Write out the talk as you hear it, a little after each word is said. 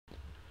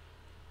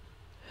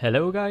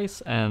Hello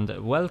guys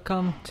and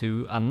welcome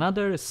to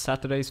another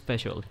Saturday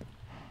special.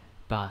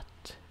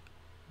 But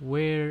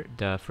where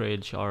the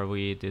fridge are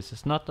we? This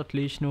is not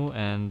Atlishno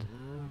and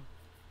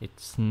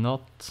it's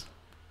not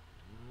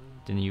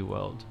the New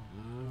World.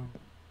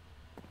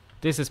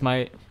 This is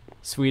my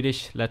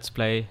Swedish Let's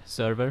Play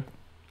server.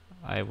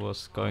 I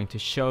was going to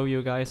show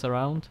you guys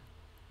around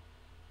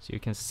so you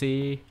can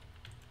see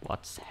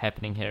what's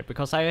happening here,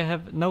 because I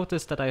have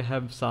noticed that I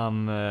have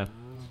some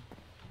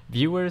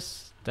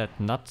viewers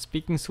that not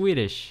speaking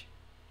Swedish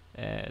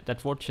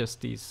that watches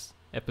these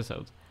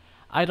episodes.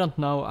 I don't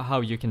know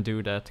how you can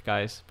do that,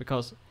 guys,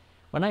 because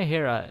when I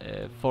hear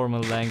a formal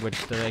language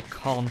that I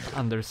can't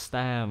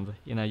understand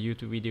in a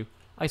YouTube video,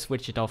 I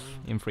switch it off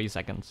in 3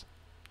 seconds.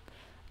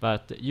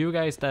 But you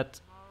guys that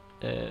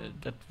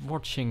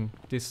watching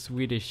these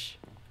Swedish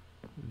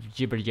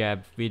jibber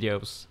jab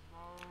videos,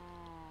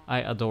 I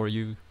adore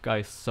you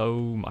guys so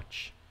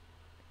much.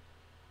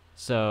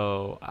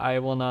 So I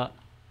wanna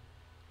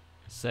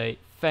say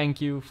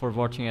thank you for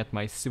watching at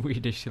my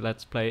Swedish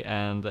Let's Play,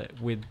 and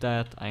with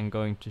that I'm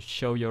going to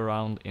show you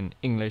around in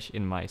English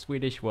in my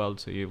Swedish world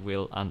so you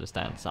will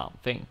understand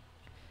something.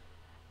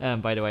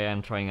 And by the way,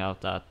 I'm trying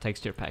out that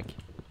texture pack.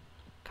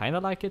 Kinda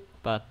like it,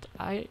 but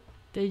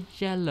the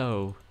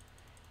yellow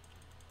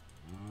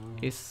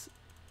is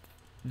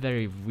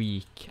very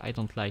weak. I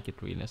don't like it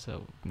really,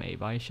 so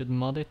maybe I should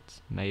mod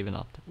it, maybe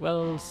not.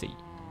 We'll see.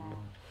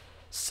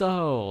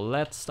 So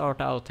let's start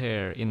out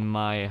here in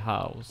my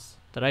house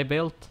that I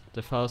built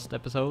the first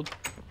episode.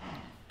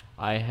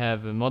 I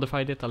have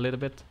modified it a little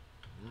bit.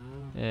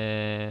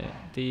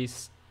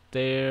 These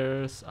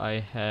stairs I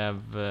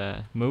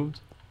have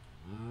moved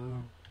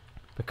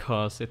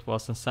because it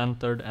wasn't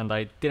centered and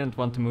I didn't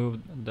want to move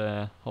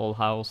the whole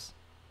house,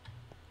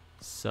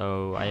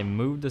 so I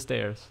moved the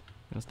stairs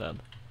instead.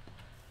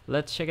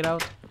 Let's check it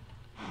out.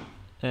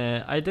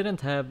 I didn't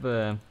have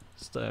a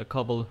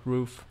cobble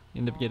roof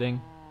in the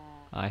beginning.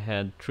 I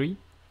had 3.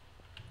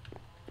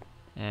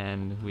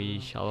 And we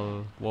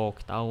shall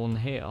walk down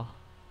here.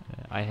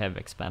 I have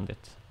expanded,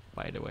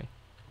 by the way.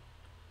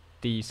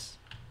 These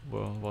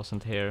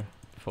wasn't here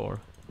before.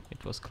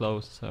 It was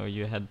closed, so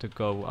you had to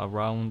go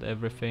around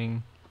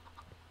everything.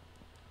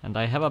 And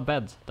I have a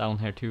bed down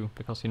here too,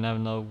 because you never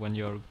know when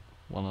you're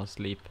wanna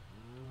sleep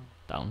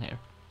down here.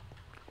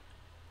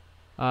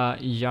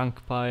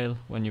 Junk pile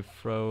when you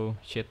throw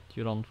shit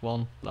you don't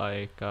want,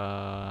 like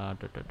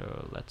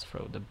let's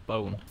throw the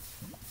bone.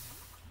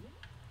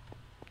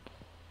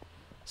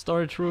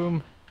 Storage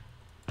room,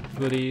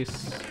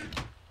 goodies,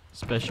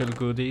 special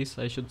goodies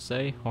I should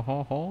say. Ho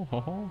ho ho ho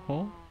ho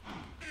ho.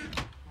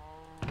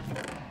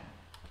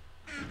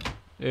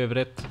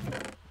 Övrigt.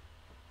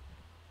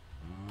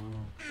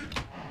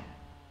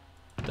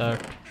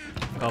 Dirt,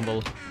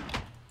 cobble,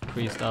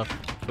 tree stuff,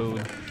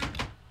 food,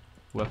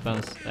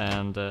 weapons,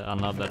 and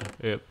another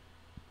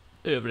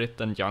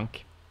övrigt and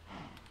junk.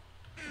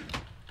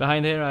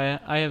 Behind here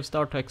I have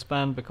started to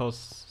expand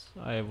because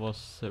I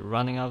was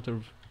running out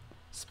of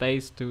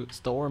space to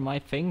store my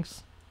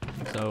things.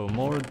 So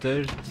more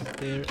dirt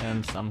there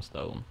and some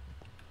stone.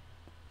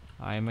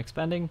 I'm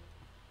expanding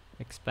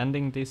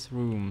this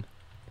room.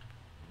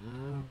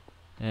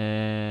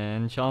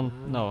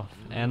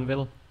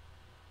 Anvil.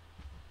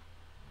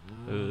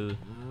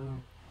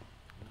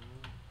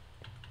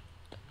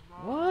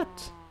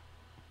 What?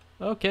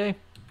 Okay.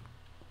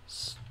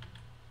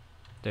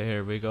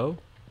 There we go.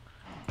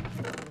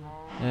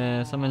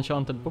 Some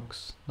enchanted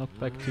books.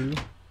 Knockback 2.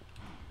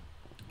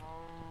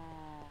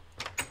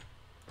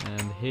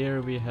 And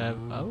here we have,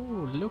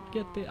 oh, look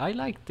at the, I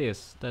like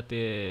this, that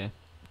it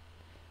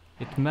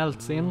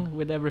melts in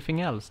with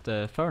everything else,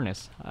 the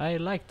furnace. I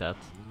like that.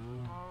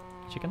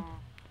 Chicken.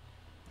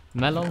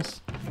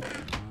 Melons.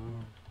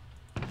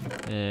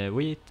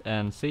 Wheat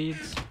and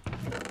seeds.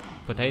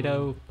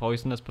 Potato,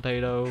 poisonous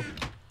potato.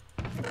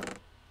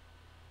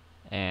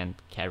 And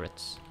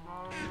carrots.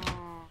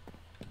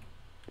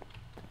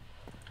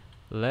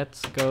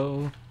 Let's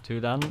go to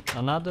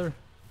another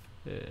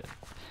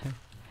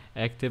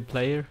active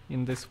player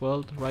in this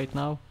world right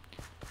now.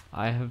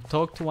 I have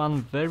talked to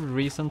one very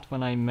recent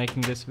when I'm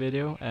making this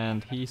video,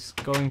 and he's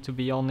going to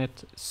be on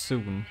it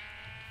soon.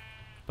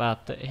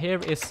 But here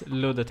is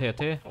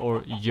Ludetete,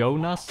 or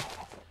Jonas,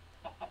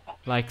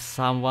 like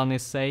someone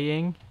is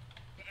saying.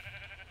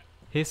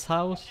 His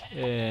house,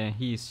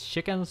 he's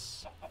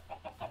chickens,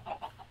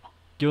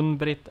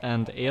 Gunbritt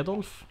and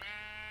Edolf,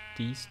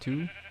 these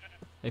two.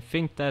 I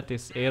think that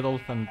is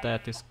Edolf and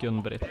that is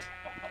Gunbritt.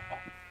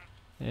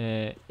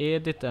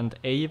 Edith and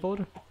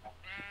Eivor,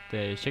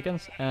 the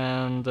chickens,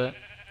 and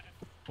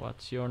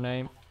what's your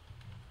name?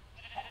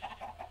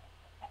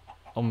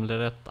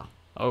 Omleretta.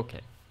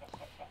 Okay.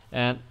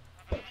 And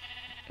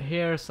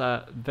here's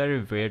a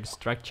very weird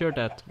structure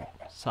that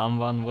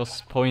someone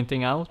was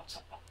pointing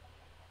out,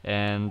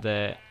 and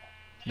the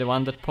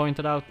one that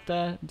pointed out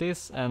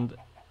this, and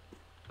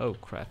oh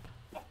crap,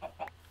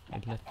 I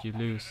let you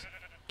loose.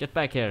 Get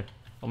back here,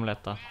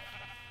 Omeletta.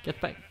 Get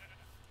back.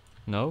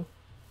 No.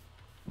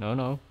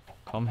 No,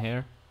 come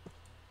here.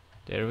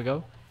 There we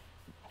go.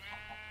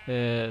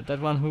 that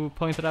one who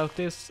pointed out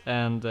this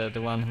and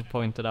the one who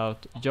pointed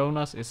out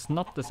Jonas is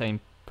not the same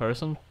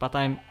person, but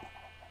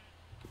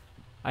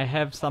I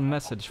have some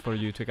message for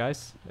you two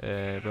guys.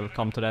 We'll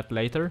come to that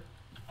later.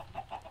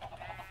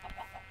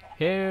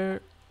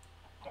 Here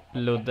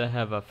Ludde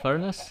have a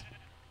furnace,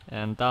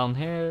 and down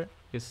here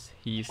is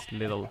his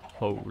little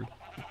hole.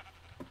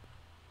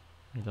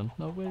 I don't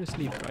know where he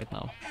sleeps right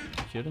now.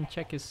 Shouldn't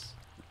check his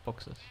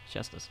boxes,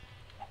 chests.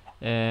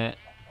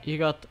 He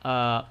got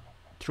a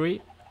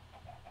tree,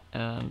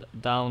 and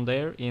down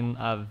there in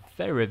a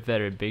very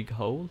very big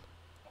hole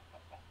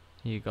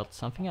he got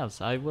something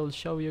else. I will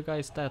show you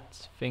guys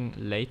that thing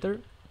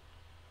later.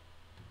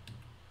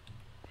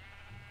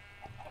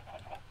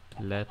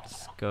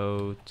 Let's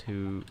go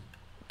to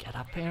get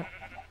up here.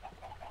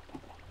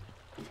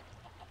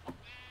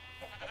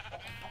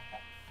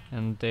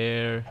 And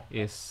there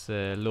is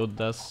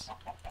Ludde's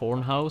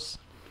porn house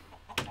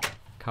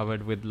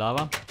covered with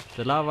lava.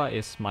 The lava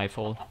is my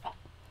fault,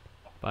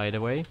 by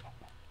the way.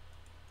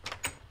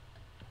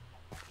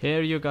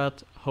 Here you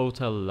got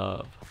Hotel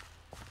Love.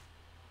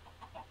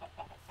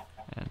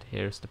 And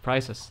here's the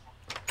prices.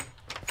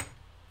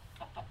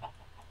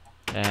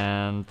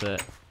 And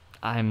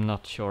I'm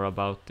not sure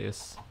about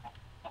this.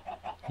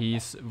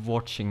 He's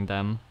watching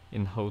them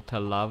in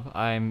Hotel Love.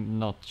 I'm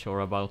not sure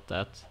about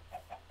that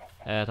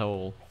at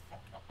all.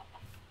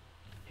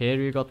 Here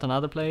you got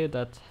another player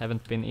that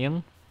haven't been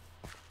in.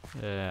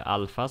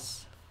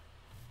 Alphas.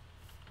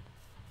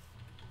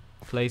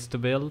 Place to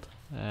build.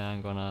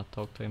 I'm gonna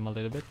talk to him a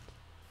little bit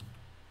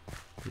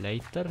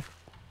later.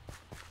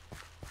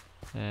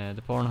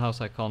 The porn house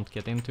I can't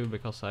get into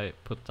because I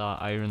put the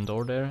iron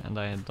door there and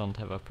I don't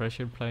have a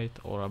pressure plate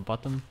or a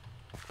button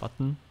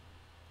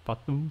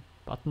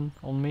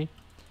on me,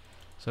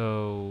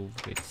 so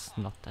it's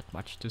not that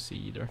much to see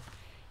either.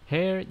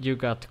 Here you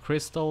got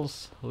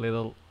Crystal's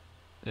little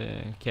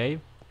cave.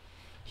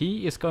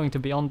 He is going to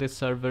be on this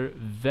server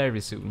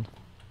very soon,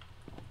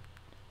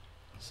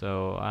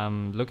 so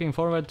I'm looking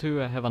forward to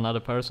have another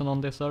person on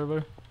this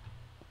server.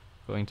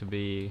 Going to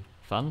be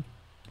fun.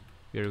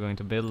 We're going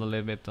to build a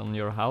little bit on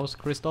your house,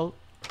 Crystal.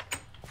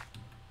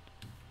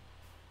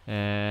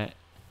 When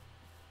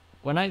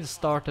I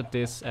started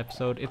this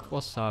episode, it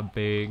was a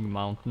big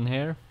mountain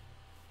here.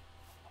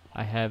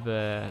 I have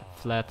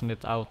flattened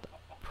it out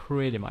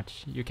pretty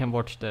much. You can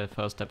watch the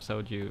first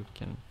episode, you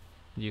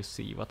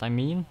see what I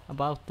mean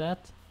about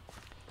that.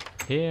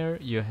 Here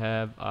you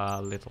have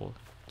a little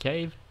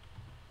cave.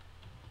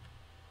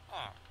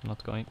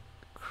 Not going...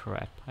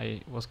 crap.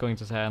 I was going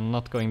to say I'm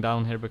not going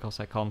down here because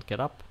I can't get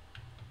up.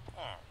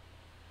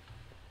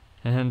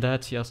 And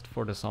that's just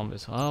for the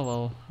zombies. Oh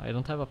well, I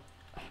don't have a...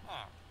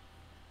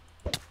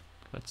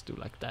 Let's do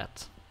like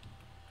that.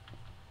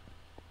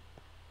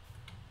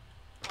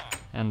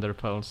 Ender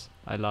pearls,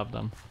 I love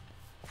them.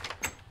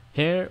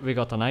 Here we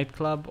got a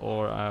nightclub,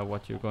 or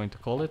what you're going to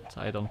call it,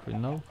 I don't really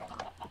know.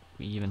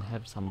 We even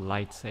have some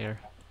lights here.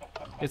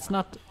 It's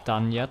not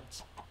done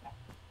yet,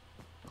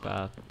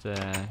 but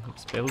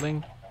it's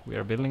building. We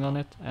are building on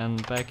it.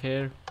 And back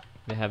here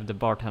we have the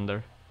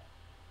bartender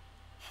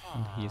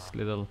and his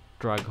little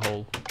drug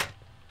hole.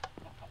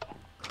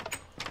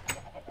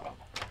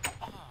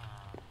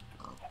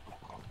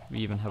 We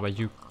even have a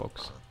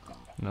jukebox,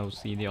 no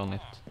CD on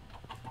it.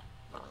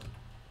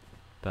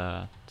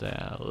 But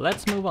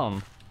let's move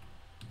on.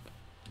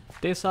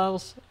 This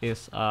house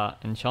is a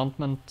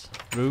enchantment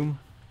room.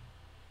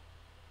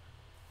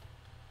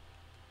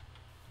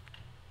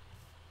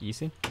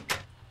 Easy,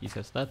 he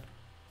says that.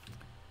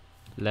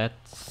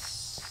 Let's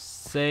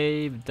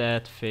save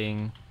that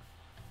thing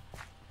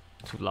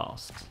to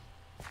last.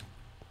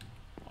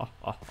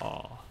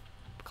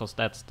 Because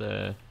that's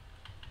the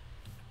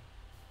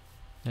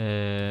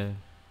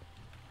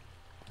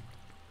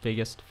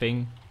biggest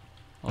thing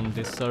on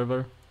this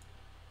server.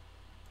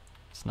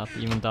 It's not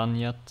even done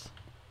yet.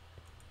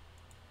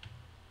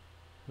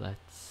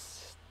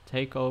 Let's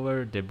take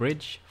over the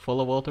bridge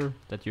full of water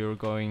that you're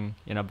going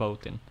in a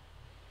boat in.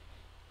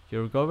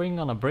 You're going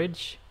on a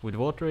bridge with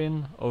water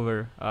in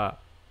over a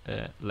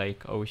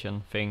lake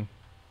ocean thing.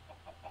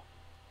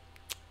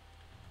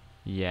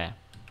 Yeah.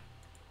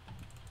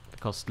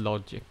 Because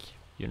logic,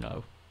 you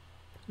know.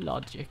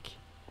 Logic.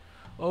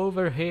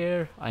 Over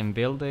here I'm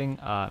building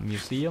a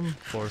museum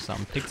for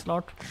some pixel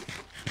art.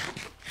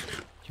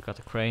 You got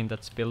a crane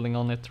that's building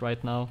on it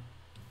right now.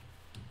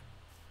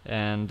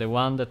 And the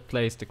one that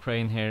placed the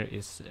crane here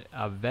is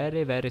a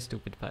very very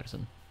stupid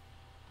person.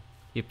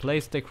 He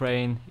placed the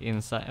crane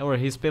inside, or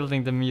he's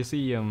building the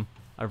museum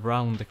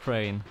around the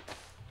crane.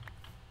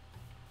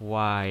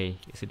 Why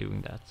is he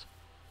doing that?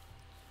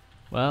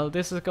 Well,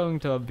 this is going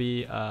to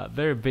be a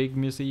very big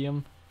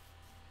museum.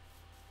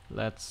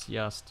 Let's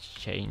just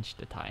change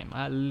the time.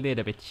 A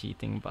little bit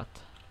cheating, but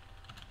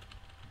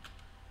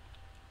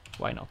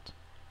why not?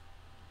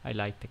 I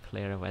like the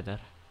clear weather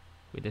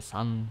with the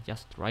sun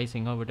just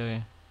rising over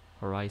the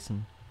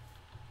horizon.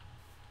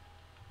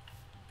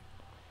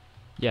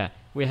 Yeah,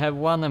 we have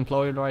one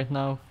employee right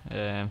now.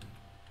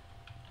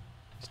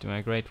 He's doing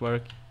a great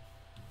work.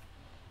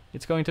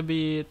 It's going to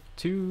be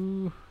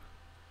 2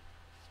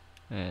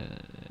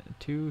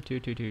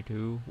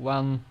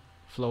 one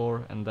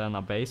floor and then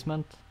a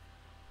basement.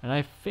 And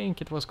I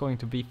think it was going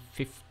to be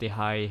 50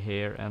 high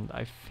here, and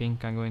I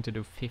think I'm going to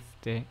do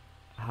 50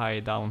 high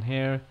down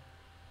here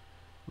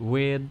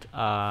with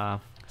a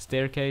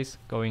staircase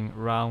going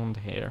round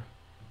here.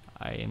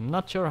 I'm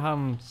not sure how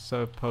I'm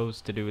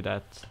supposed to do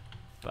that,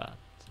 but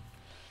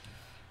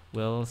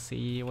we'll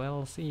see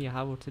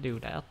how to do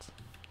that.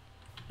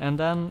 And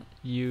then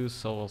you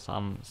saw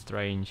some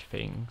strange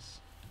things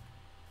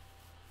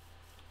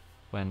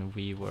when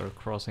we were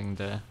crossing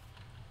the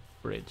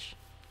bridge.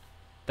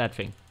 That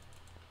thing.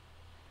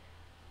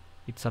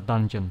 It's a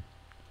dungeon.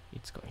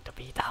 It's going to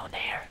be down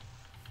there.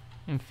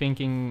 I'm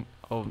thinking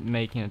of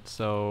making it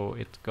so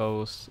it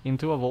goes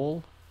into a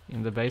wall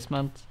in the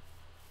basement,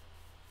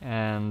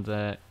 and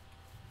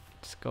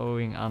it's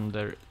going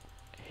under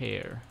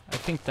here. I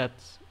think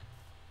that's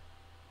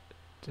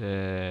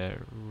the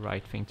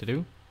right thing to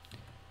do.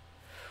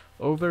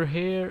 Over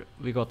here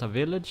we got a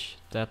village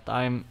that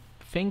I'm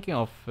thinking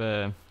of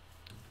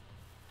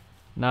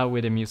now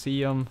with a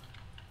museum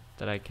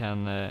that I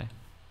can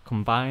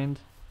combine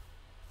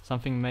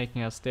something,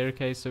 making a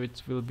staircase so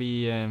it will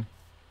be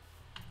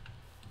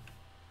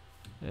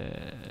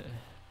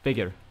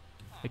bigger,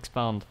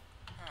 expand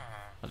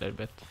a little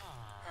bit.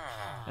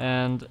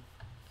 And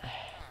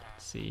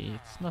let's see,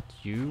 it's not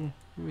you.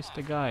 Who is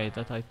the guy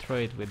that I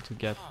trade with to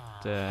get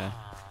the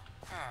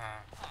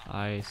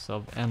Eyes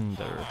of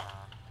Ender?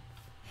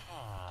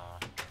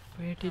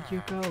 Where did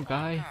you go,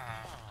 guy?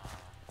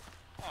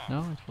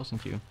 No, it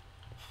wasn't you.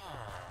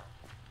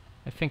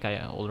 I think I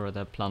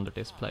already plundered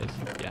this place.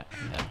 Yeah.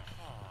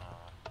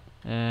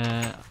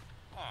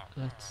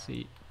 Let's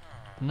see.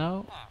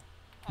 No,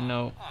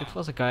 it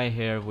was a guy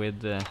here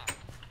with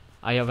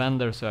Eye of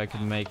Ender, so I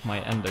could make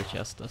my Ender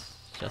chests.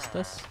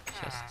 Chests?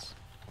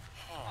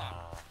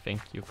 I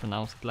think you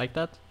pronounce it like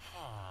that.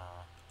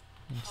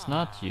 It's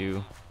not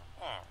you.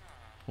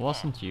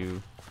 Wasn't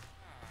you.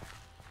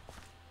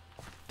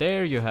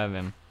 There you have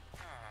him.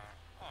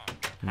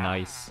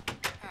 Nice.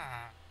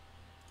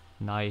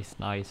 Nice.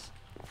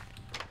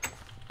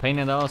 Pain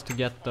in the ass to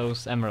get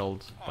those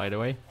emeralds, by the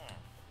way.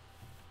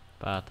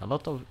 But a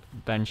lot of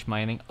bench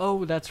mining.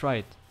 Oh, that's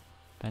right.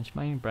 Bench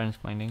mining, branch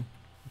mining,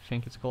 I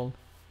think it's called.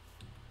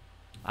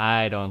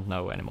 I don't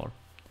know anymore.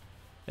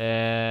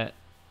 I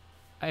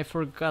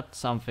forgot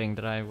something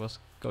that I was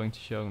going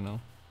to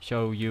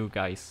show you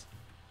guys.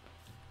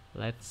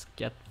 Let's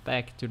get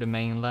back to the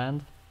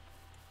mainland.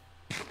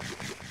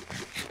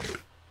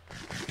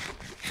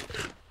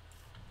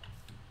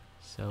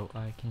 So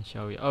I can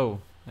show you. Oh,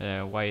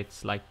 why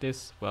it's like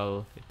this?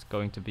 Well, it's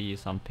going to be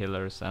some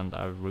pillars and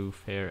a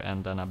roof here,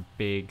 and then a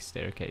big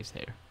staircase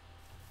here.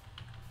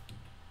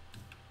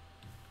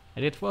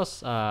 And it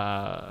was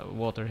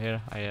water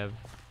here. I have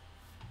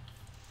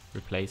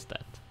replaced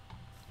that.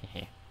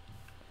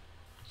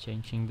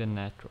 Changing the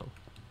natural.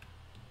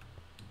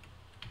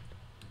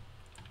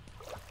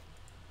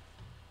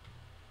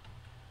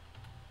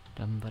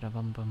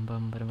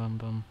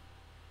 Bum.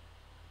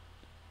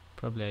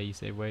 Probably an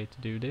easy way to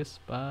do this,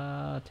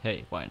 but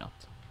hey, why not?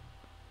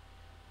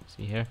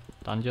 See here,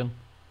 dungeon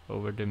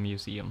over the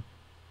museum.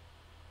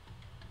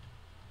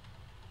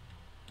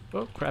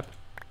 Oh crap.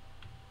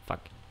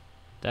 Fuck.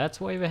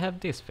 That's why we have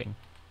this thing.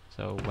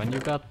 So when you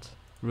got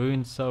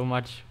ruined so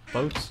much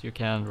boats, you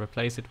can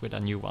replace it with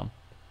a new one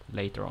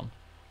later on.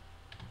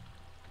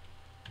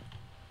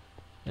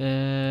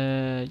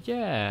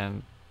 Yeah.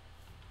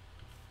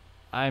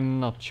 I'm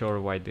not sure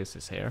why this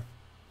is here.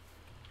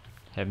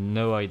 Have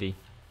no idea.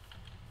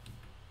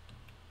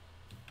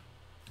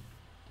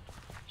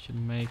 Should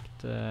make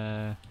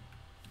a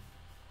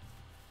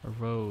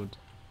road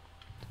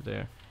to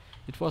there.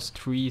 It was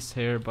trees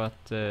here, but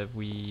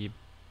we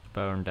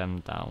burned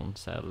them down,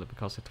 sadly,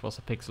 because it was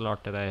a pixel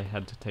art that I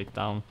had to take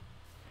down.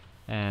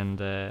 And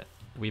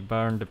we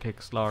burned the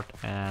pixel art,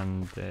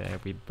 and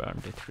we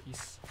burned the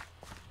trees.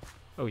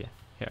 Oh yeah,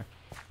 here.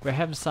 We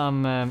have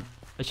some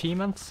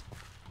achievements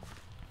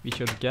we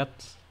should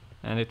get,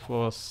 and it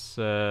was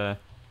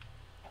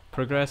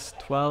progress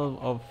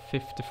 12 of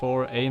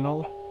 54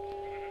 anal.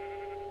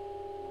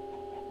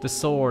 The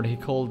sword, he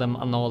called them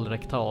anal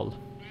rectal.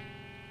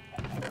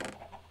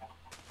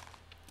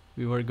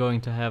 We were going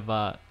to have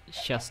a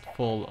chest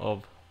full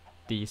of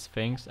these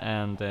things,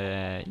 and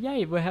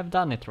yeah, we have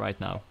done it right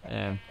now.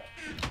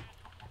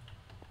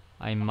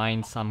 I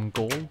mined some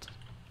gold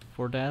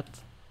for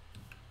that.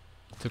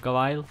 Took a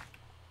while.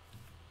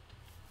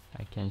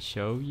 I can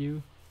show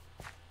you.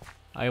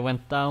 I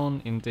went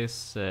down in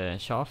this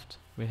shaft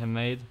we have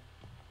made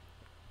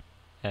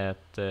at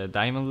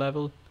diamond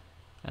level,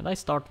 and I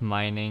start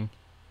mining.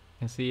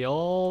 You can see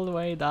all the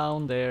way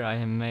down there I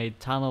have made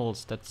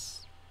tunnels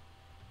that's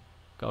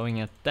going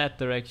at that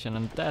direction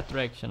and that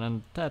direction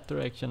and that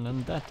direction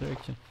and that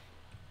direction.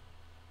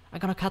 I'm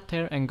gonna cut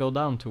here and go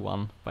down to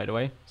one, by the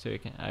way, so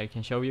I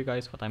can show you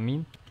guys what I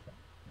mean.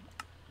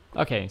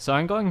 Okay, so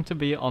I'm going to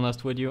be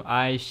honest with you.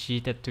 I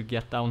cheated to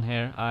get down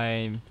here.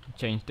 I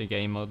changed the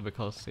game mode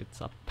because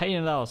it's a pain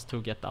in the ass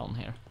to get down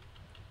here.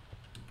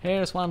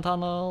 Here's one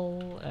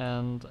tunnel,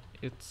 and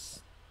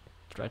it's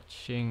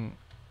stretching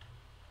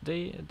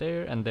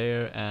there and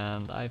there,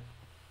 and I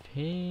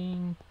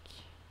think...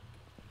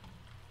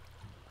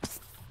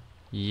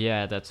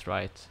 Yeah, that's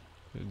right.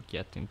 We'll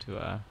get into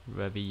a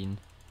ravine.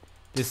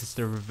 This is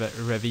the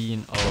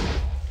ravine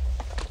of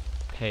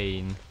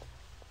pain.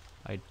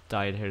 I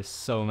died here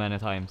so many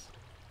times.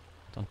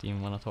 Don't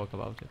even want to talk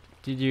about it.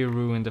 Did you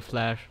ruin the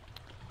flash?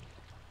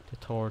 The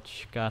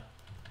torch, god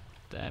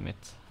damn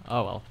it.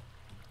 Oh well.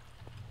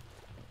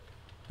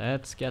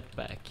 Let's get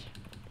back.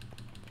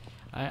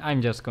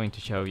 I'm just going to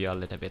show you a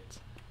little bit.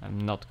 I'm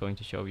not going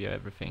to show you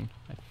everything.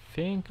 I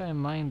think I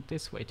mined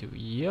this way too.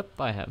 Yep,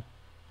 I have.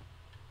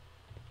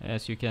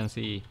 As you can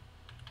see.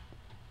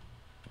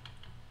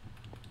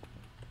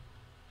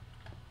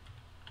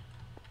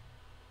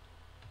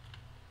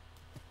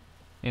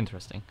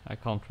 Interesting. I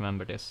can't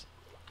remember this.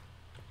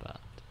 But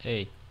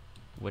hey,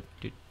 what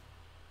to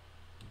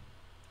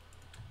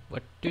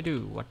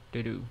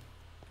do?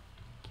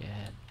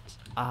 Get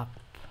up.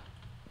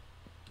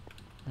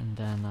 And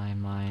then I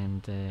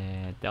mined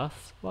that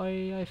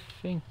way, I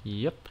think.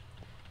 Yep.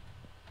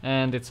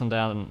 And it's on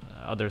the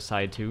other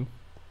side too.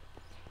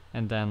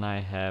 And then I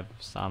have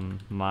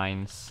some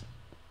mines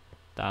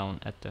down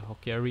at the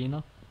hockey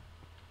arena.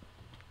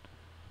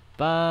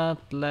 But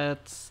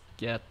let's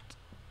get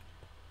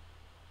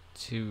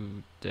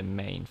to the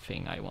main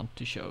thing I want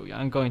to show you.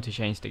 I'm going to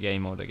change the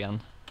game mode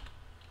again.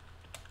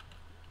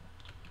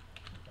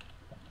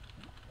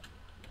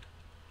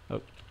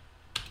 Oh,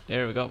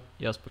 there we go.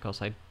 Just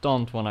because I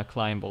don't want to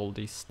climb all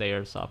these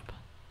stairs up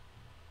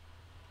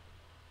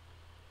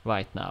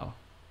right now.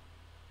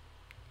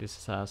 This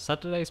is a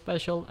Saturday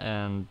special,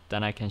 and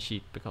then I can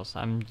cheat because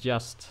I'm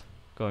just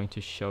going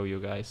to show you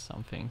guys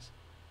some things.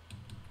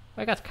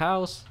 I got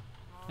cows,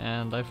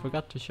 and I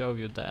forgot to show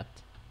you that.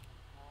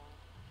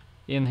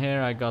 In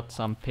here I got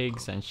some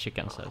pigs and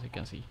chickens, as you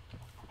can see.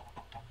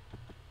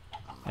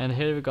 And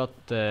here we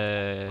got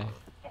the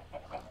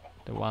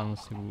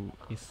ones who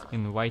is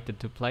invited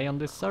to play on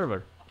this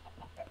server.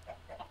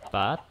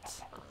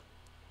 But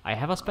I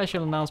have a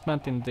special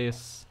announcement in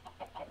this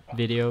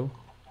video.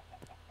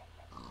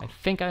 I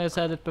think I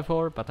said it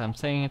before, but I'm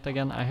saying it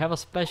again. I have a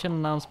special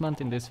announcement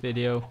in this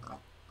video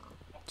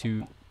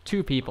to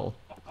 2 people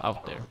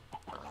out there.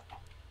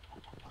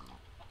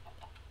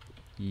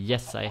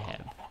 Yes, I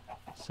have.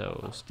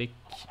 So stick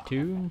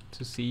tuned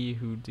to see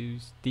who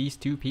these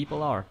 2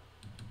 people are.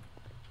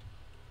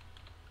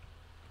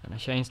 And I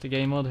changed the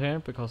game mode here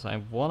because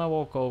I wanna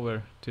walk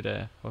over to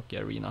the hockey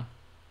arena.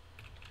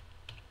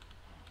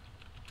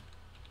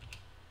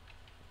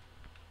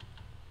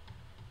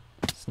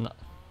 It's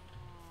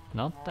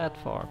not that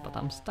far, but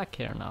I'm stuck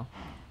here now.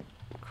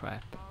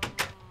 Crap.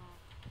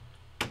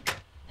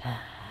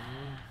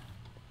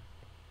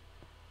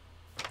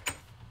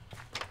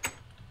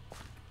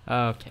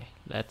 Okay,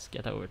 let's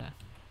get over that.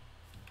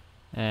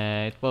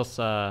 It was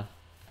a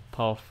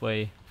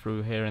pathway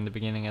through here in the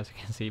beginning, as you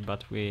can see,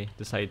 but we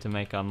decided to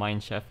make a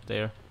mine shaft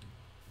there.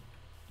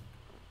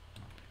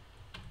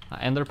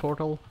 Ender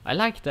portal. I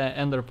like the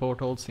ender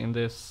portals in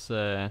this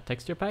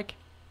texture pack.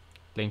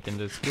 Linked in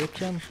the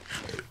description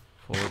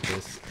for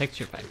this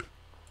texture pack.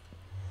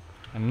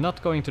 I'm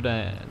not going to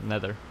the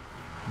nether.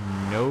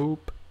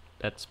 Nope,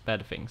 that's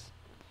bad things.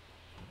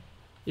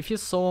 If you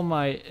saw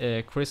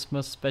my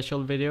Christmas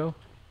special video,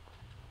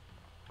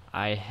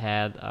 I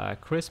had a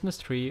Christmas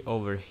tree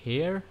over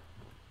here.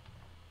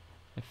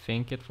 I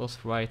think it was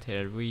right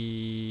here.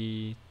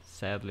 We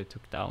sadly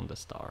took down the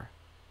star.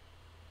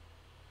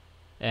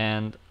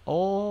 And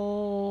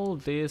all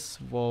this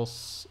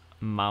was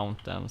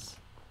mountains.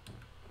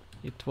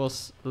 It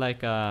was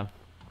like a...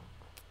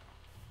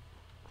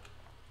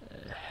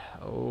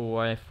 oh,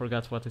 I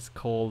forgot what it's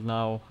called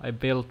now. I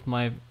built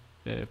my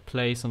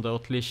place on the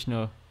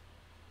Otlishno,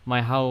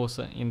 my house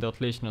in the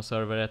Otlishno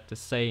server at the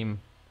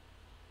same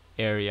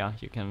area,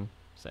 you can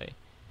say,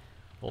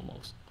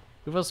 almost.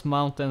 It was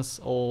mountains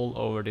all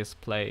over this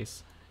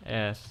place,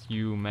 as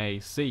you may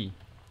see.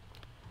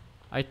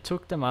 I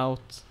took them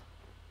out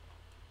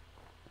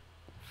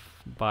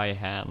by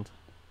hand.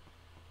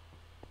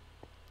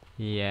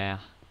 Yeah,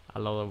 a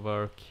lot of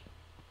work,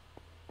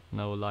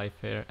 no life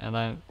here.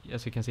 And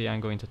as you can see, I'm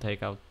going to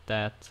take out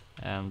that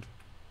and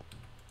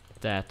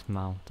that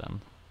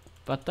mountain.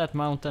 But that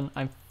mountain,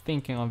 I'm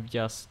thinking of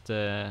just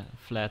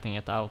flattening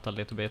it out a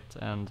little bit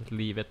and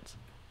leave it,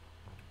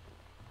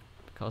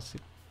 because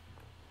it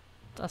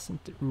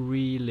doesn't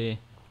really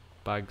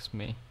bugs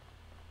me.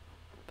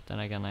 But then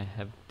again, I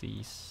have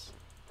these.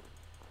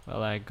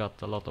 Well, I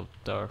got a lot of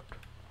dirt.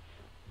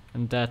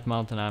 And that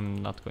mountain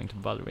I'm not going to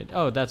bother with.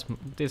 Oh,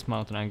 this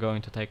mountain I'm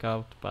going to take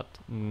out, but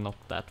not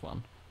that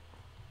one.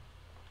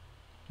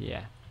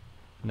 Yeah,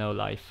 no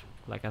life,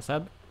 like I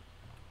said.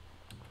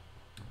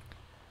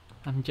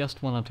 I'm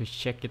just wanted to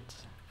check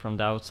it from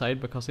the outside,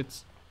 because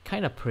it's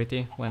kind of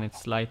pretty when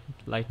it's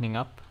lightening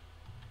up.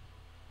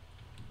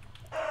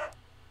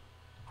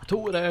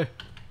 Hature!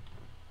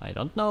 I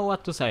don't know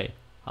what to say.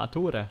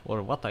 Hature,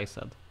 or what I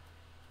said.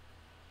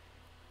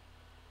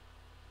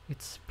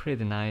 It's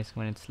pretty nice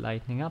when it's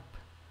lighting up.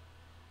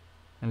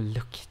 And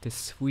look, the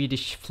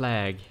Swedish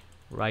flag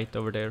right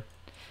over there.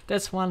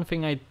 That's one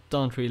thing I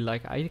don't really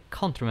like. I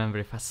can't remember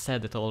if I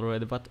said it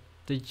already, but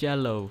the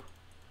yellow,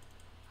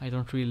 I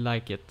don't really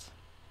like it.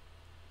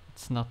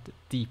 It's not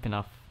deep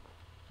enough,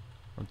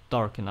 or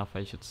dark enough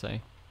I should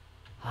say.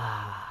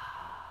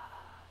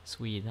 Ah,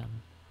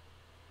 Sweden.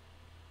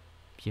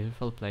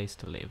 Beautiful place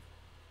to live.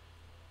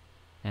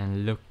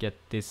 And look at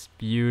this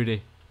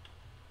beauty.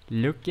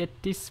 Look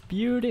at this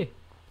beauty.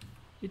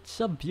 It's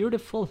so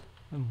beautiful.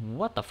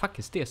 What the fuck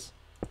is this?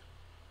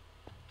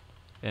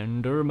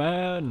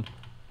 Enderman.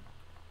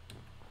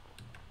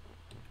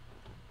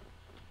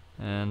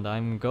 And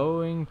I'm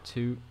going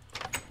to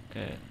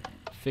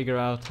figure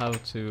out how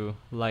to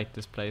light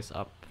this place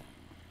up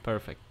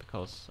perfect,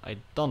 because I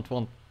don't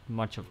want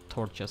much of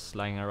torches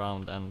lying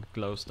around and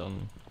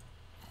glowstone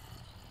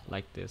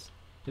like this.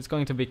 It's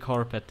going to be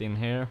carpet in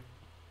here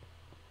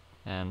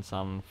and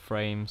some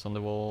frames on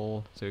the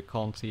wall so you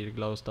can't see the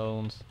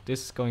glowstones.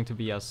 This is going to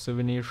be a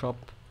souvenir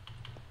shop.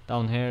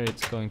 Down here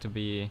it's going to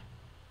be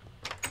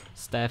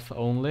staff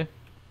only.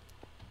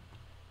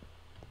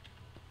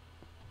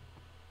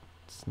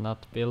 It's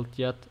not built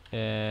yet.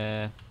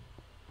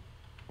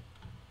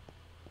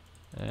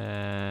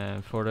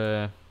 For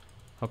the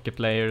hockey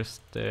players,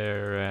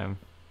 their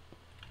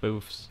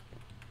booths,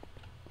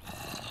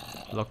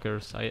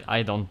 lockers.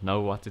 I don't know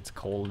what it's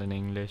called in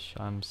English.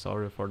 I'm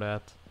sorry for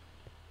that.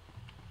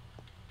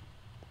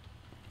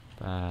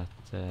 But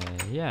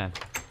yeah,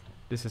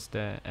 this is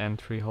the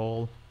entry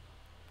hall.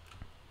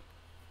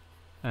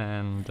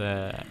 And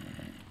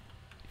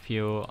if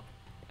you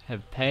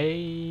have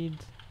paid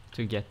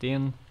to get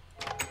in,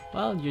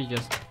 well, you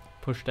just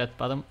push that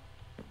button.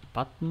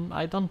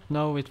 I don't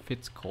know if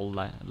it's called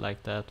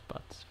like that,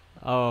 but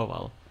oh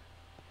well.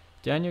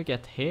 Then you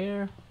get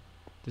here.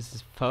 This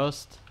is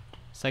first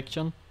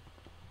section,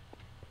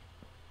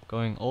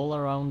 going all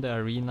around the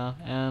arena,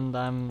 and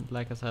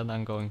like I said,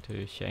 I'm going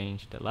to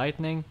change the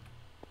lighting.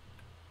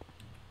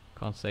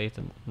 Can't say it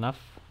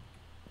enough.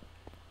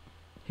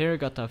 Here I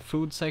got a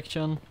food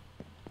section,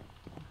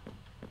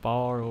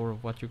 bar, or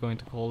what you're going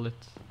to call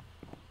it.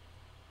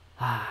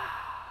 The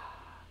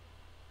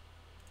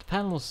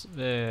panels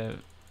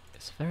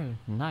is very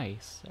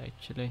nice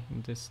actually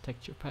in this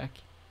texture pack.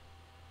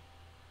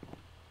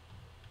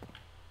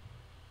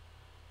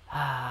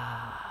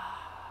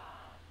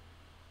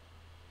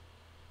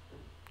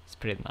 It's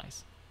pretty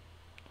nice.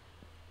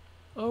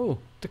 Oh,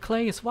 the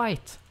clay is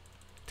white.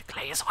 The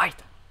clay is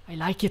white. I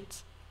like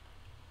it.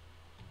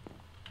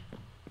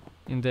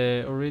 In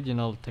the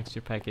original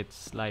texture pack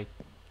it's like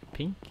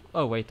pink.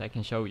 Oh wait, I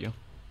can show you.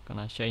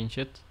 Gonna change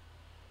it.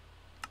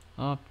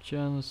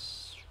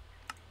 Options,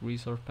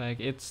 resource pack.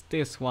 It's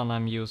this one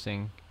I'm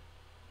using.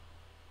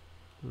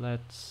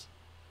 Let's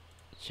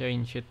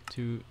change it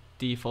to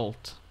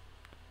default.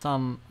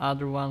 Some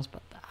other ones,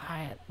 but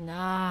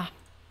nah.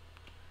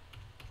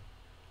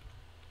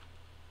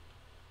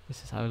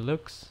 This is how it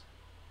looks.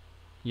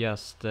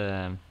 Just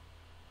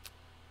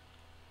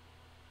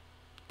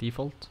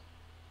default,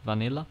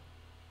 vanilla.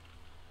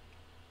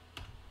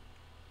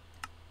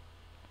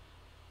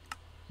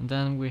 And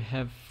then we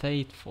have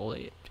faithful.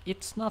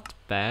 It's not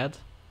bad.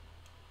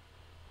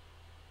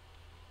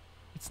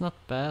 It's not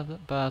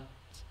bad, but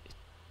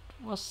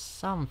it was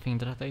something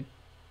that I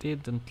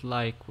didn't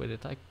like with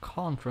it. I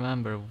can't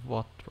remember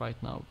what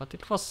right now, but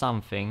it was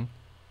something.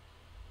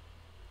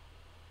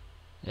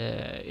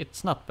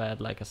 It's not bad,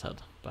 like I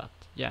said, but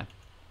yeah.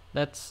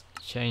 Let's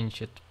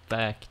change it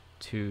back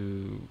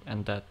to,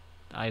 and that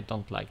I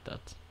don't like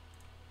that.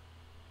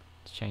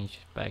 Let's change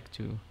it back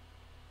to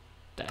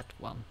that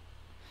one.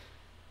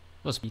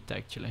 It was beat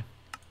actually.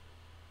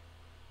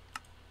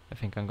 I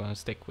think I'm gonna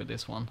stick with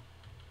this one.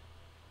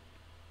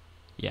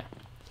 Yeah.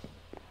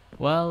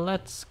 Well,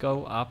 let's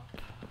go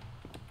up.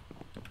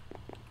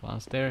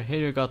 Once there, here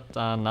you got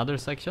another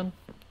section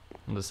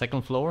on the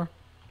second floor.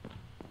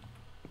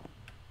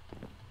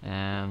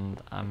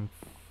 And I'm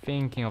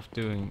thinking of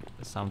doing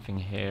something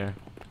here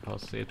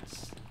because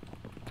it's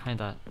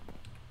kinda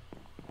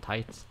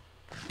tight,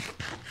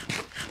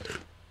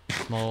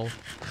 small.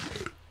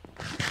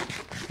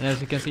 And as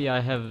you can see,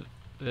 I have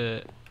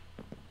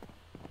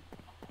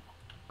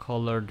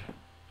colored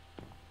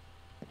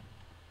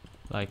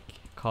like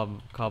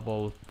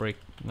cobble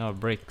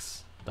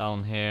bricks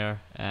down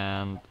here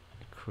and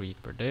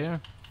creeper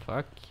there.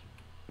 Fuck.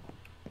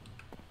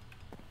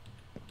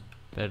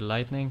 Better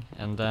lightning,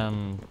 and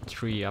then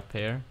 3 up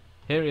here.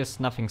 Here is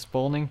nothing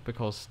spawning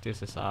because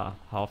this is a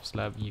half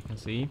slab, you can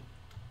see.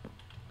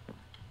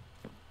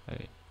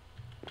 I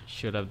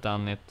should have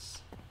done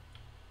it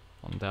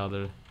on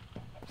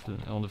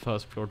the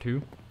first floor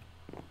too.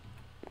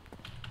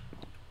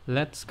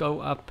 Let's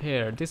go up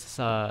here. This is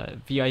a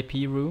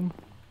VIP room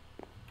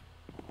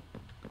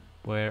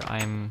where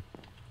I'm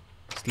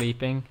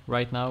sleeping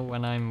right now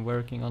when I'm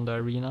working on the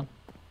arena.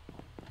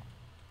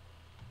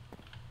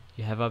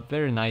 You have a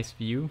very nice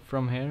view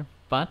from here,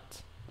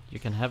 but you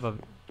can have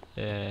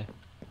a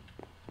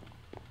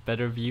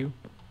better view.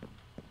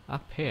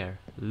 Up here.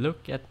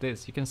 Look at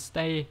this. You can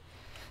stay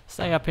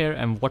up here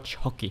and watch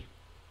hockey.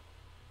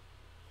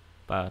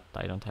 But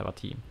I don't have a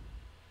team.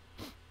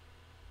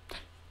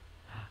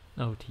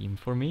 No team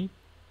for me.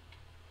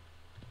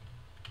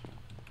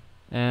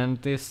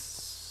 And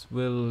this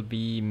will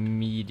be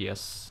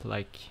medias,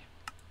 like,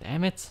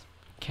 damn it,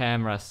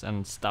 cameras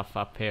and stuff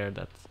up here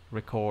that's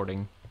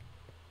recording.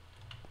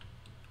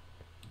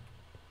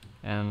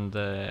 And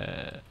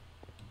a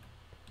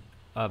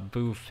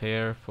booth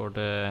here for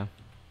the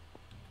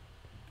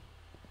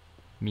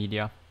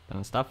media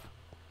and stuff.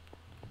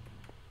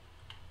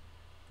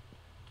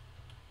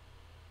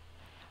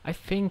 I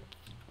think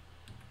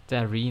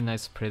the arena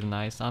is pretty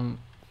nice. I'm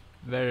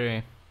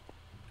very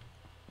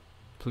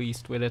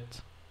pleased with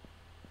it,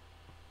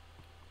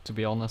 to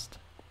be honest.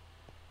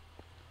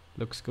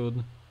 Looks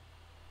good.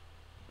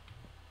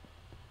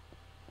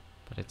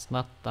 But it's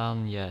not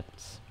done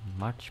yet.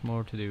 Much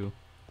more to do.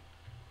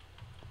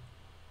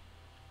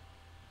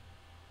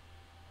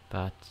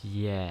 But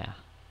yeah.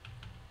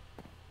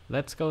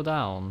 Let's go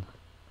down.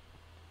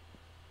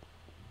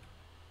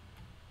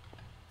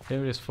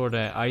 Here is for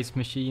the ice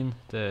machine,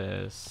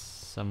 the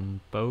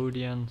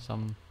Sambodian,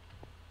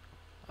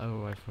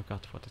 oh, I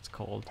forgot what it's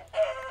called.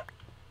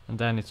 And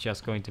then it's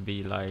just going to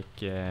be like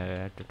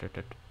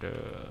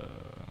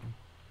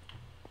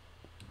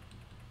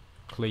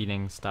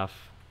cleaning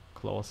stuff,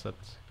 closet,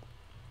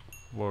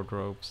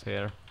 wardrobes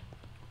here.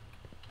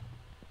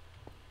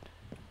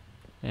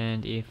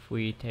 And if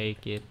we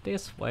take it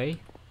this way,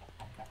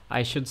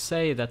 I should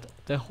say that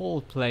the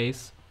whole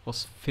place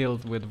was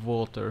filled with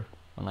water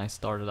when I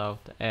started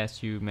out,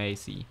 as you may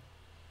see.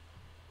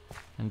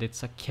 And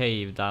it's a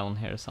cave down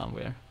here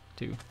somewhere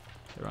too,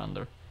 here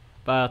under.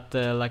 But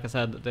like I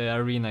said, the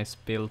arena is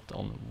built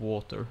on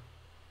water.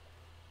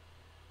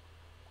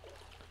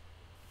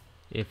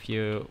 If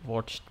you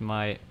watched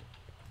my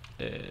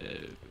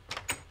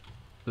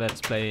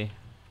Let's Play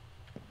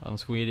on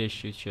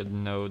Swedish, you should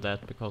know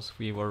that, because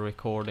we were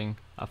recording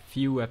a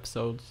few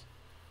episodes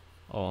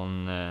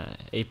on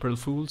April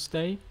Fool's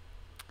Day.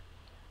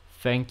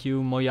 Thank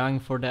you, Mojang,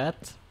 for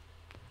that.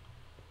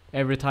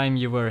 Every time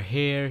you were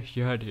here,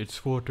 you had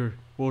it's water,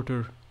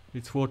 water,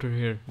 it's water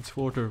here, it's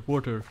water,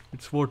 water,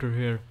 it's water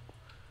here.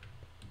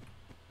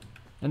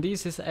 And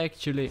this is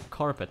actually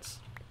carpets.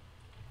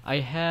 I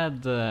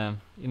had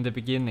in the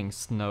beginning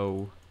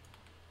snow,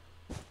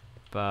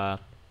 but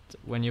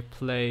when you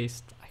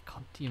placed, I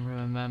can't even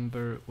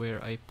remember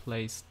where I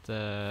placed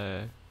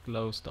the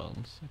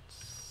glowstones.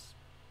 It's,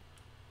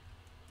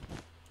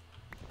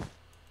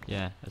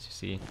 yeah, as you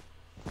see,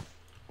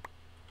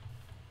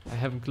 I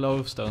have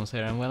glowstones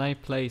here, and when I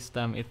placed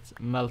them it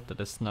melted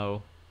the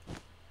snow,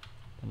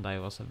 and I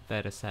was a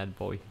very sad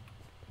boy.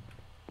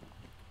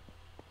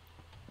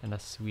 And a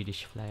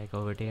Swedish flag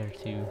over there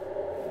too.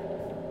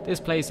 This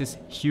place is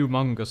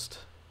humongous,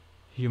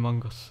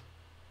 humongous.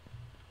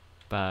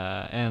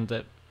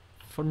 And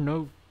for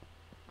no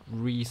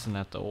reason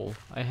at all.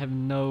 I have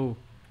no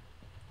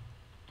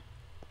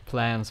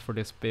plans for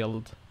this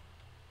build,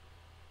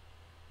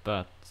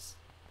 but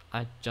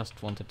I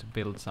just wanted to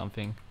build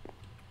something.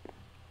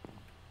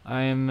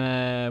 I'm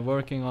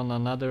working on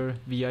another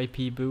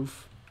VIP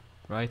booth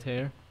right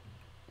here.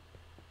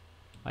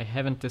 I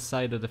haven't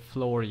decided the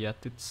floor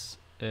yet. It's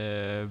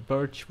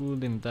birch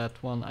wood in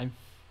that one. I'm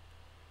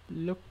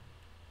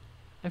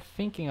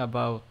thinking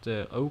about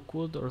oak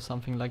wood or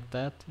something like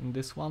that in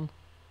this one,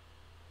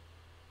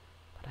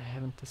 but I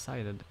haven't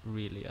decided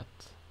really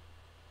yet.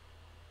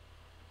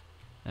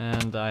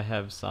 And I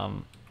have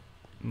some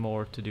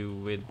more to do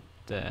with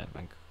the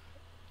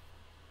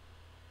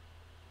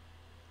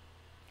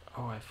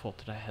oh, I thought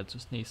that I had to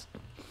sneeze.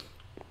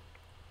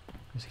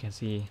 As you can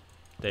see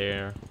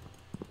there,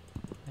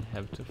 I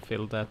have to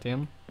fill that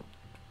in.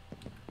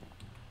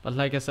 But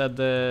like I said,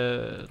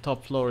 the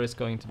top floor is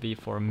going to be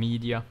for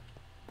media.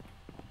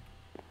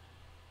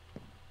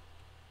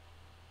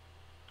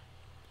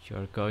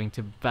 You're going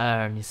to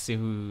burn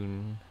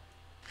soon.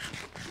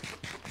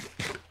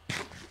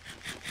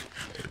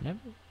 Never.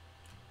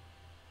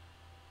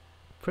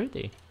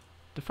 Pretty.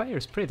 The fire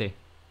is pretty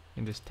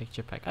in this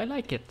texture pack. I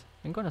like it.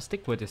 I'm gonna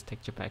stick with this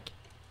texture pack.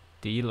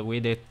 Deal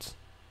with it.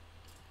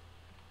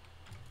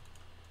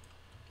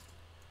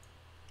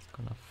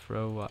 Gonna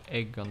throw an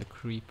egg on the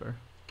creeper.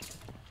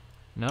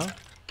 No?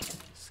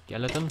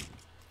 Skeleton?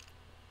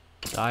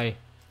 Die.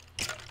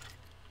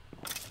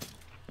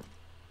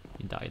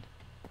 He died.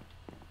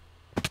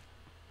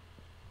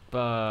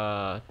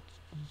 But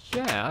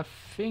yeah, I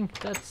think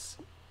that's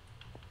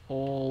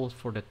all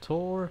for the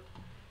tour.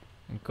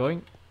 I'm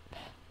going.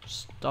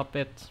 Stop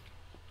it.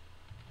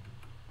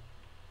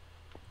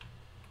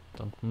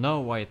 Don't know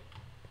why it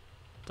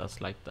does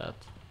like that.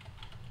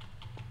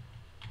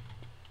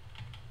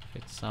 If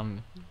it's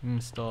some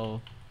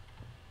install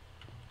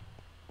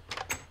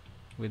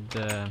with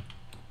the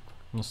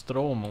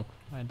Nostromo,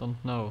 I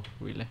don't know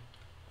really.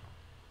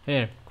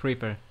 Here,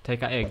 creeper,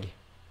 take a egg.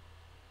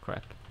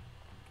 Crap.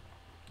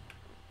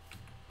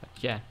 But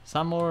yeah,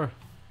 some more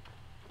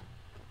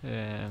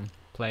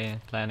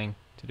planning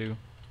to do.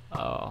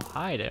 Oh,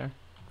 hi there.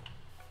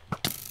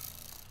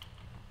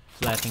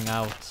 flattening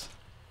out.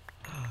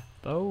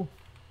 Bow?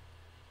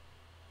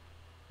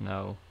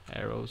 No,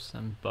 arrows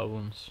and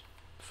bones.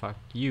 Fuck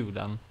you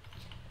then.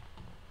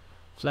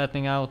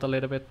 Flattening out a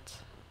little bit,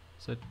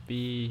 so it'd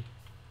be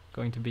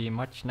going to be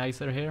much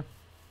nicer here.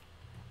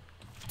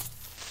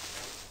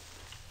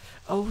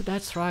 Oh,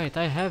 that's right,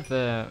 I have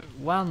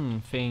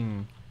one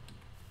thing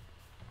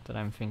that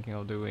I'm thinking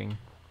of doing.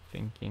 I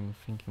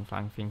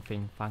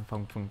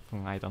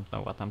don't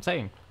know what I'm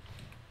saying.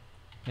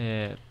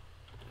 I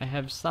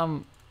have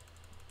some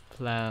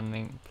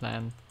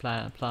plans.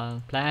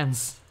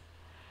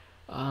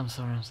 Oh, I'm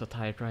sorry, I'm so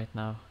tired right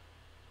now.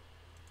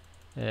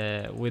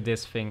 With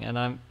this thing,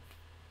 and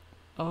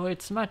oh,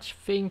 it's much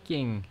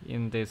thinking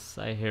in this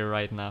I hear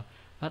right now.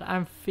 But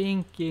I'm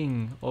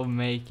thinking of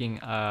making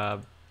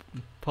a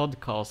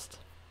podcast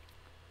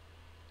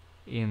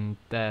in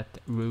that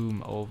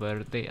room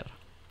over there.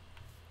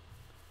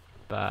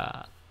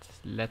 But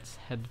let's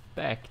head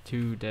back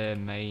to the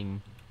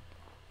main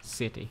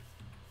city,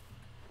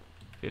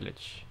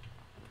 village,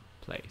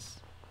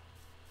 place,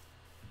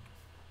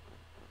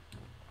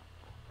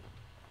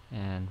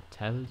 and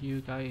tell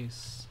you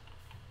guys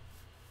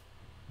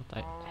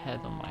what I had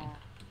on mine.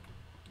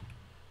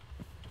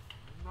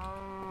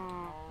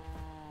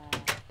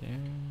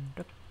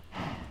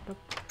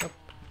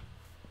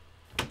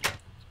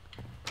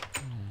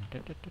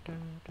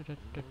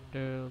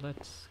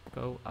 Let's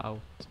go out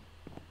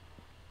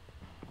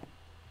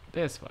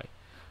this way.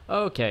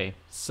 Okay,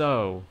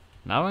 so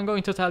now I'm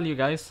going to tell you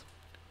guys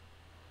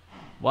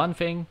one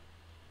thing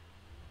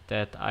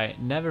that I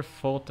never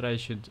thought that I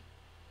should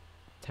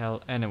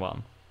tell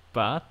anyone,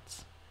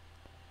 but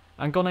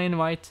I'm gonna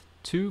invite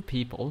 2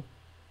 people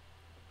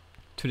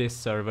to this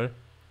server,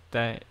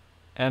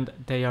 and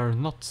they are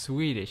not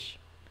Swedish.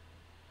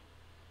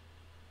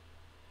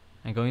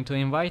 I'm going to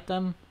invite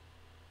them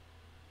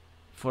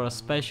for a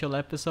special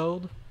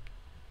episode,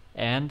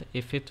 and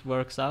if it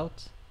works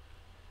out,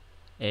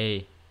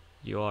 hey,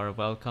 you are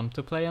welcome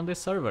to play on this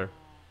server.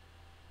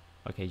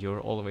 Okay, you're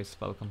always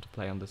welcome to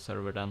play on this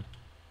server then,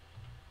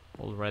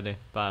 already,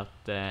 but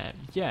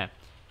yeah,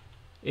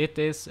 it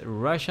is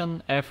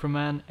Russian,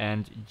 Afroman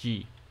and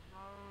G.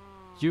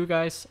 You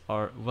guys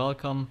are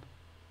welcome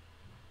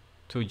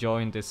to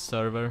join this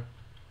server.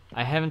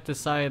 I haven't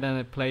decided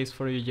any place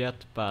for you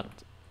yet, but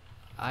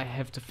I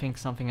have to think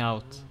something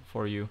out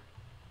for you.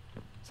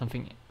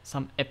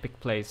 Some epic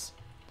place.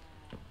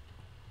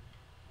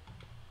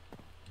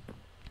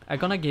 I'm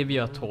gonna give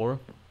you a tour,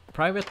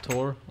 private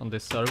tour on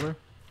this server.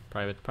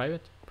 Private.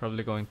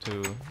 Probably going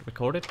to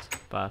record it,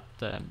 but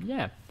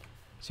yeah.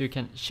 So you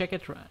can check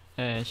it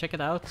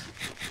out,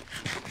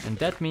 and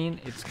that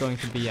means it's going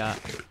to be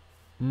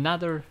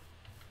another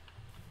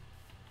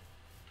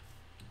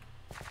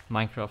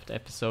Minecraft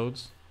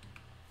episodes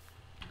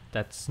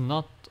that's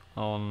not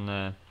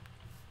on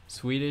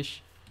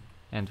Swedish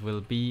and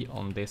will be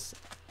on this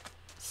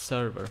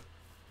server.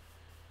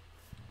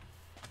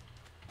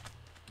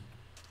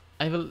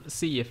 I will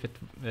see if it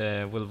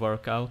will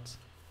work out,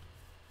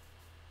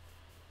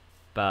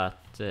 but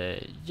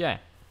yeah,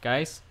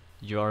 guys,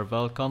 you are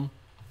welcome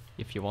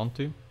if you want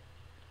to.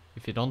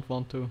 If you don't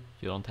want to,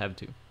 you don't have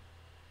to.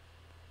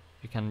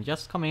 You can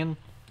just come in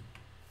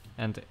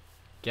and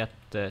get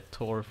the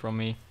tour from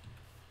me,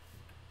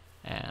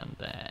 and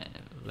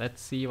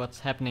let's see what's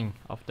happening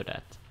after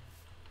that.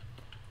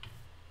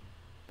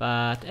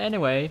 But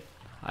anyway,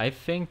 I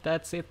think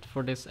that's it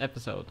for this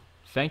episode.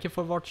 Thank you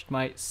for watching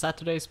my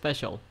Saturday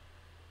special,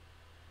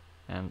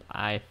 and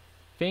I'm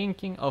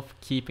thinking of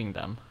keeping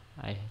them.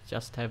 I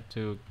just have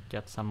to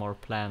get some more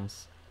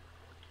plans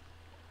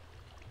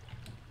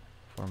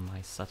for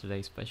my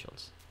Saturday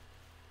specials.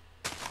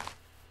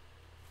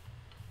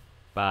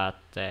 But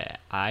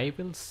I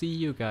will see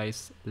you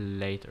guys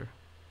later.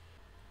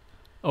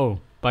 Oh,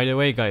 by the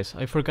way guys,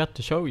 I forgot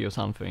to show you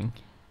something.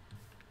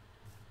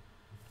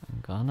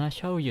 I'm gonna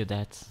show you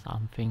that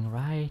something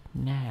right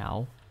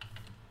now.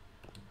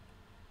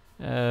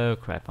 Oh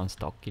crap, I'm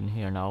stuck in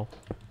here now.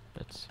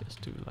 Let's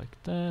just do like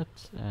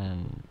that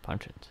and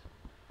punch it.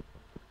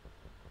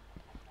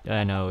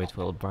 I know it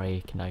will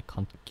break and I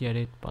can't get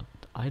it, but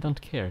I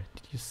don't care.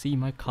 Did you see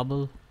my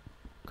cobble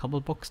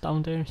box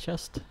down there?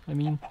 Chest, I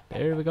mean,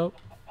 there we go.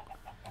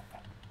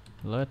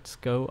 Let's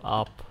go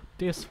up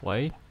this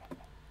way.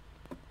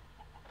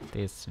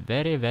 This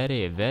very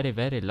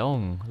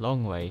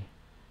long way.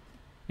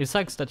 It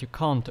sucks that you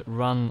can't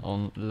run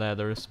on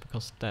ladders,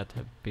 because that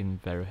have been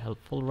very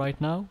helpful right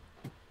now.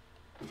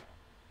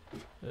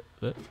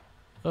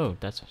 Oh,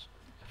 that's...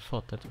 I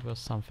thought that there was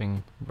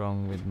something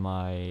wrong with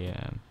my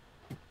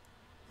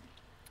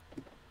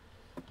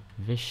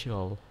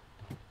visual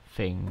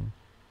thing.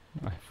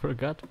 I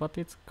forgot what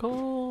it's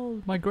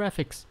called. My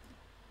graphics.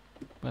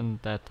 When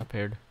that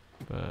appeared.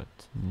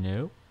 But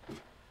no.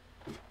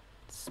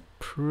 It's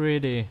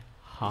pretty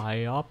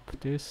high up,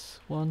 this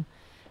one.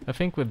 I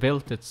think we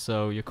built it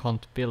so you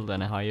can't build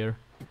any higher.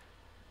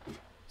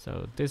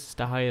 So this is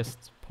the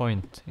highest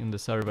point in the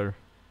server.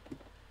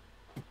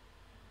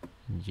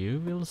 And you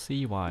will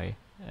see why.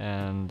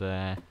 And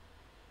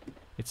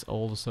it's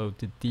also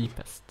the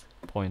deepest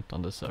point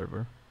on the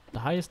server. The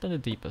highest and the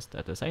deepest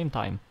at the same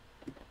time.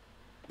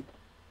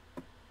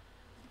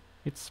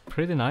 It's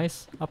pretty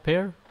nice up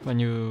here when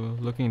you're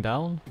looking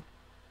down.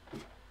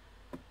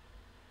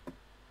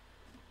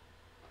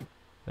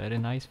 Very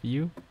nice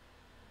view.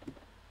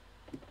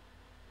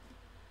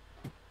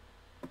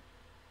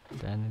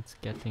 Then it's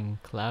getting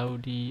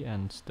cloudy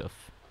and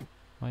stuff.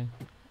 Right,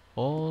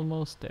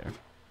 almost there.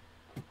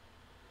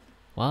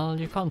 Well,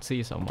 you can't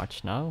see so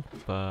much now,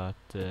 but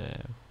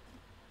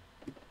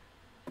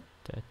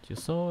that you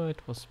saw, it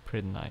was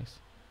pretty nice.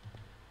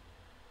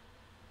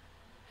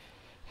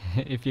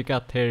 If you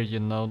got here, you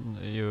know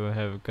you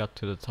have got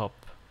to the top.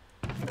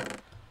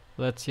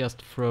 Let's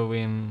just throw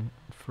in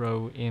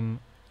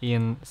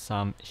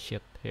some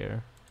shit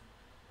here.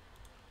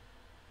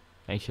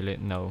 Actually,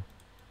 no.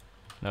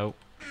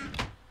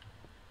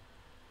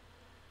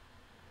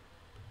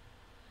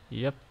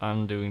 Yep,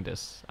 I'm doing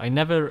this. I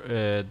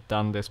never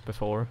done this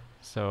before,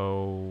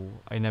 so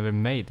I never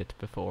made it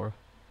before,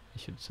 I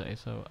should say.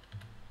 So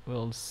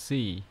we'll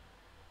see.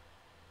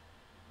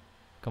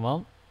 Come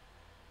on.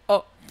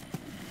 Oh,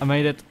 I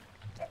made it.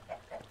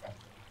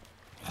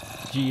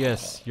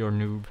 GS, you're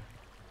noob.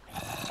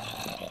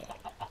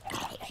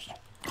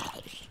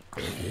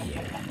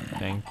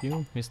 Thank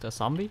you, Mr.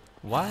 Zombie.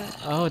 Why?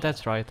 Oh,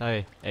 that's right.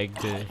 I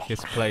egged his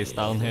place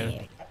down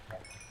here.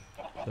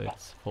 So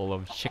it's full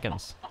of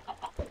chickens.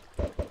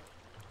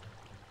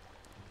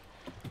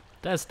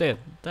 That's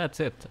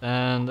it.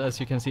 And as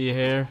you can see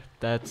here,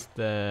 that's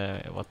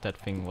what that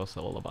thing was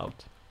all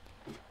about.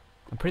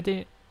 I'm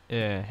pretty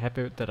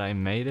happy that I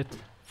made it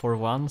for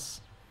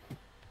once.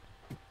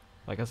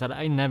 Like I said,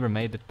 I never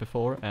made it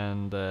before,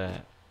 and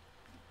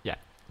yeah,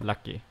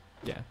 lucky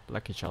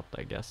shot,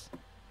 I guess.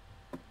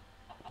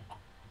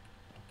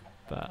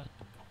 But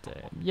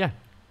yeah,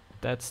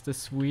 that's the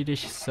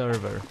Swedish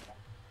server.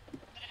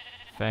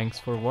 Thanks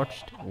for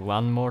watched.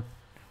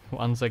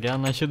 Once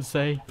again, I should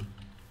say.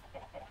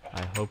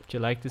 I hope you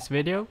liked this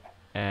video,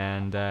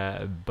 and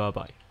bye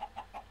bye.